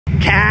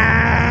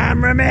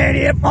Cameraman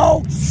here,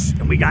 folks.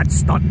 And we got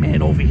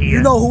Stuntman over here.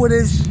 You know who it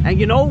is. And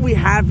you know what we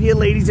have here,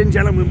 ladies and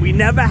gentlemen? We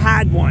never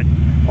had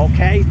one,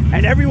 okay?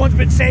 And everyone's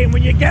been saying,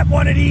 when you get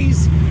one of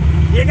these,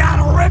 you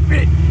gotta rip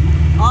it.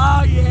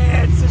 Oh,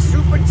 yeah, it's a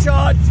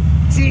Supercharged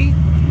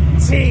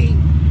GTP,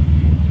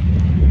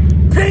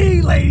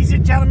 ladies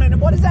and gentlemen.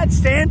 And what does that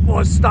stand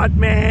for,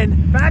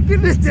 Stuntman? Back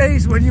in the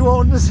days when you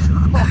owned this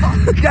car.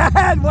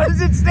 God, what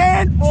does it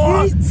stand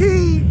for?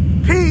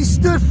 GTP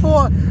stood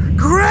for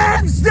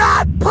Grabs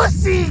That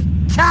Pussy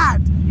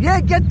Cat. Yeah,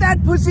 get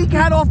that pussy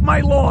cat off my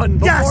lawn.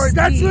 Yes,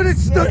 that's what it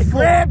stood for.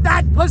 Grab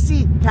that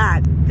pussy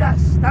cat.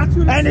 Yes, that's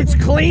what it And it's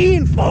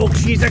clean, folks.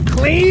 She's a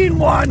clean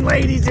one,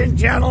 ladies and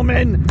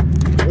gentlemen.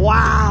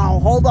 Wow.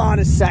 Hold on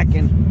a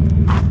second.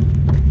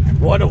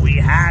 What do we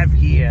have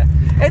here?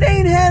 It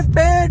ain't half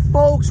bad,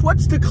 folks.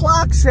 What's the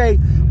clock say?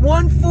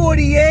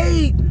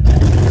 1:48.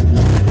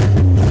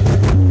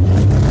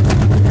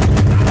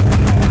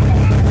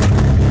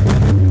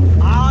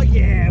 Oh,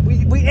 yeah.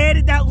 We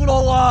added that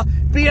little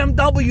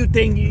BMW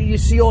thing. You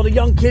see all the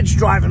young kids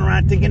driving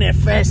around thinking they're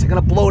fast. They're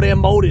going to blow their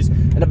motors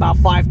at about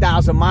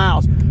 5,000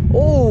 miles.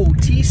 Oh,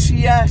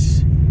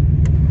 TCS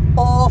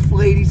off,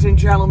 ladies and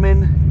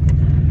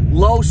gentlemen.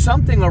 Low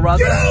something or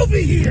other. Get over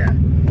here!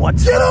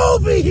 What's Get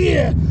up? over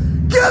here!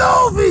 Get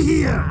over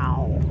here!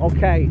 Wow.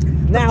 Okay.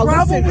 Now, the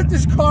problem listen, with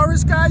this car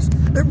is, guys,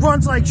 it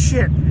runs like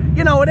shit.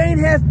 you know, it ain't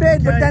half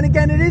bad, but Okay. then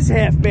again, it is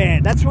half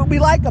bad. That's what we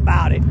like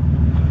about it.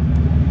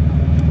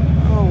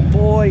 Oh,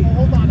 boy. Oh,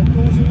 hold on, it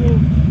goes a little...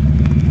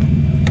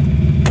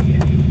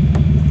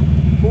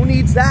 Who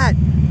needs that?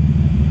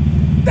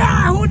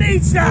 Ah, who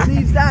needs that? Who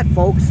needs that,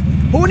 folks?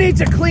 Who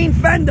needs a clean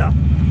fender?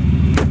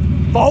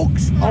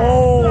 Folks?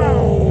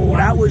 Oh,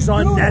 that was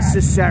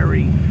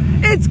unnecessary.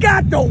 It's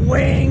got the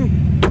wing.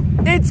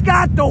 It's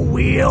got the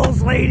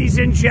wheels, ladies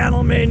and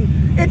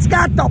gentlemen. It's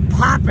got the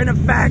popping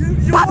effect.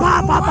 Pop,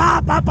 pop, pop,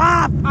 pop, pop,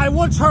 pop. I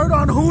once heard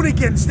on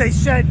Hooligans, they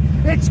said,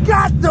 it's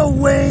got the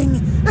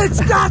wing, it's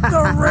got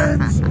the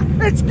rims,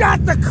 it's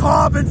got the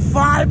carbon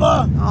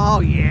fiber. Oh,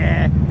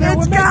 yeah. Yeah,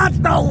 It's got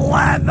the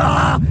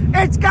leather.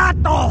 It's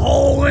got the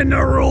hole in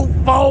the roof,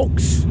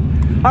 folks.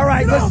 All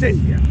right, Get over listen.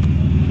 here.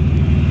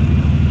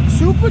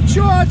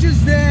 Supercharged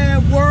is there,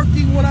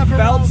 working, whatever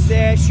Belt's else.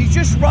 there. She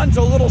just runs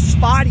a little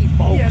spotty,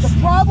 folks. Yeah, the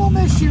problem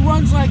is she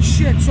runs like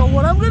shit. So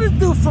what I'm going to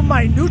do for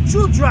my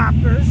neutral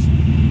droppers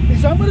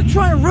is I'm going to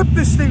try and rip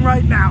this thing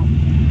right now.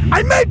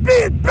 I may be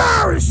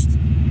embarrassed,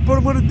 but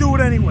I'm going to do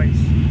it anyways.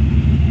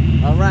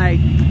 All right.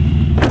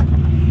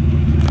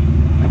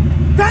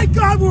 Thank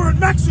God we're in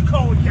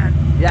Mexico again.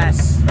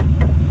 Yes.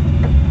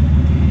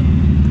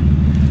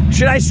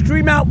 Should I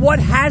scream out, what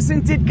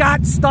hasn't it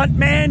got,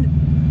 Stuntman?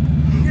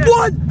 Yes.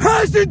 What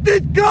hasn't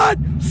it got,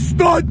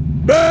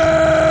 Stuntman?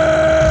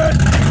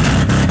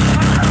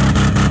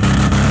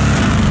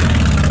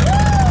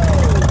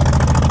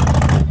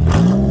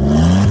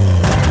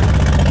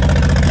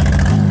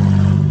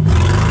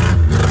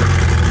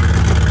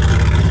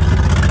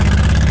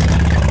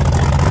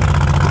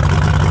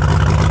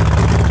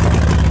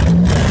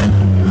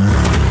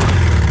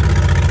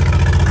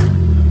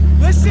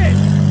 Listen,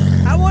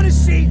 I want to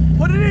see,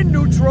 put it in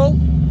neutral,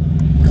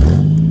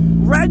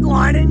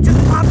 redline it, and just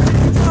pop it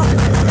in the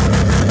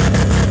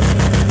truck.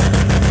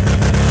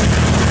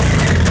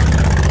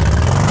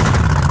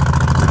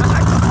 I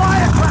like the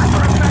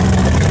firecracker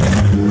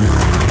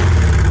effect.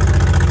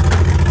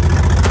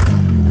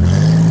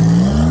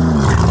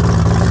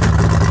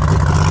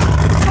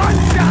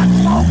 Gunshot,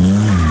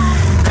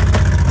 folks.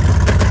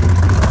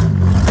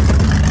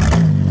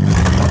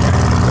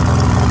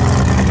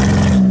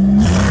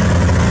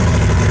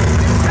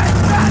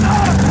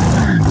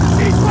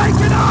 She's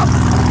waking up!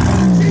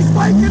 She's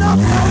waking up,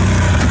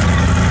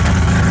 folks!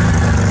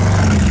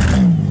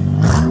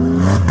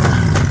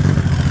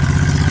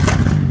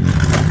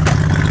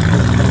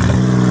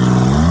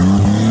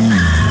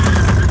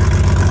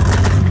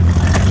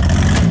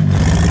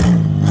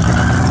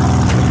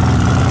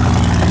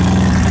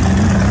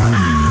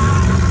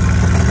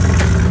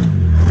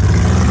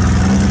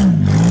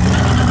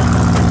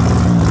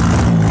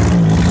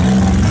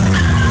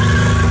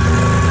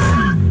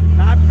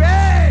 Not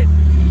bad!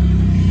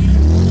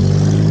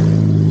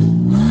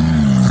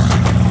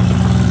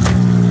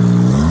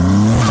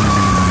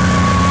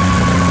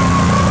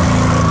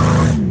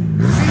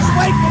 He's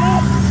waking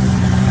up.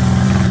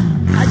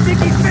 I think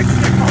he fixed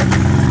it,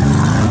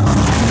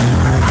 folks.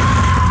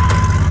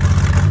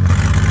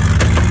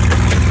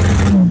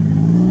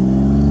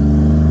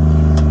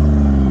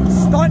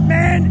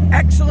 Stuntman,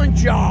 excellent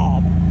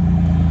job.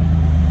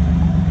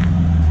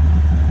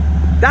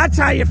 That's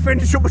how you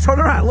finish it. Turn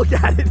around, look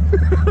at it.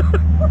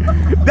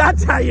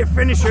 That's how you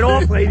finish it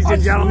off, ladies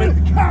and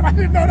gentlemen. God, I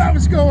didn't know that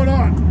was going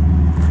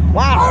on.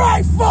 Wow. All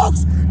right,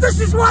 folks, this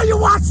is why you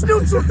watch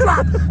Neutral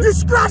Drop. You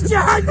scratch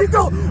your head and you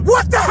go,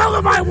 what the hell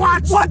am I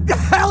watching? What the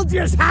hell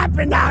just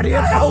happened out What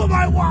here, the hell folks? am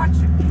I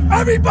watching?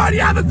 Everybody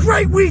have a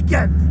great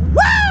weekend.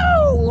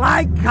 Woo!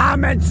 like,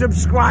 comment,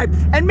 subscribe,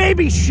 and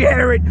maybe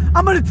share it.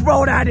 I'm going to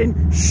throw that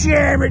in.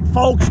 Share it,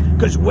 folks,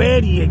 because where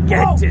do you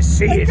get to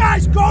see it? Hey,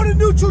 guys, go to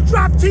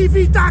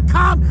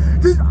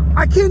NeutralDropTV.com.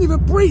 I can't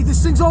even breathe.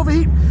 This thing's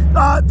overheating.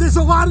 There's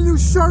a lot of new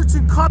shirts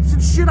and cups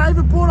and shit. I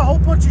even bought a whole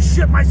bunch of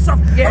shit myself.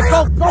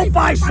 Yeah, go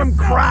buy some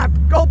crap.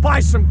 Go buy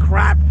some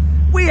crap.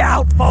 We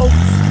out, folks.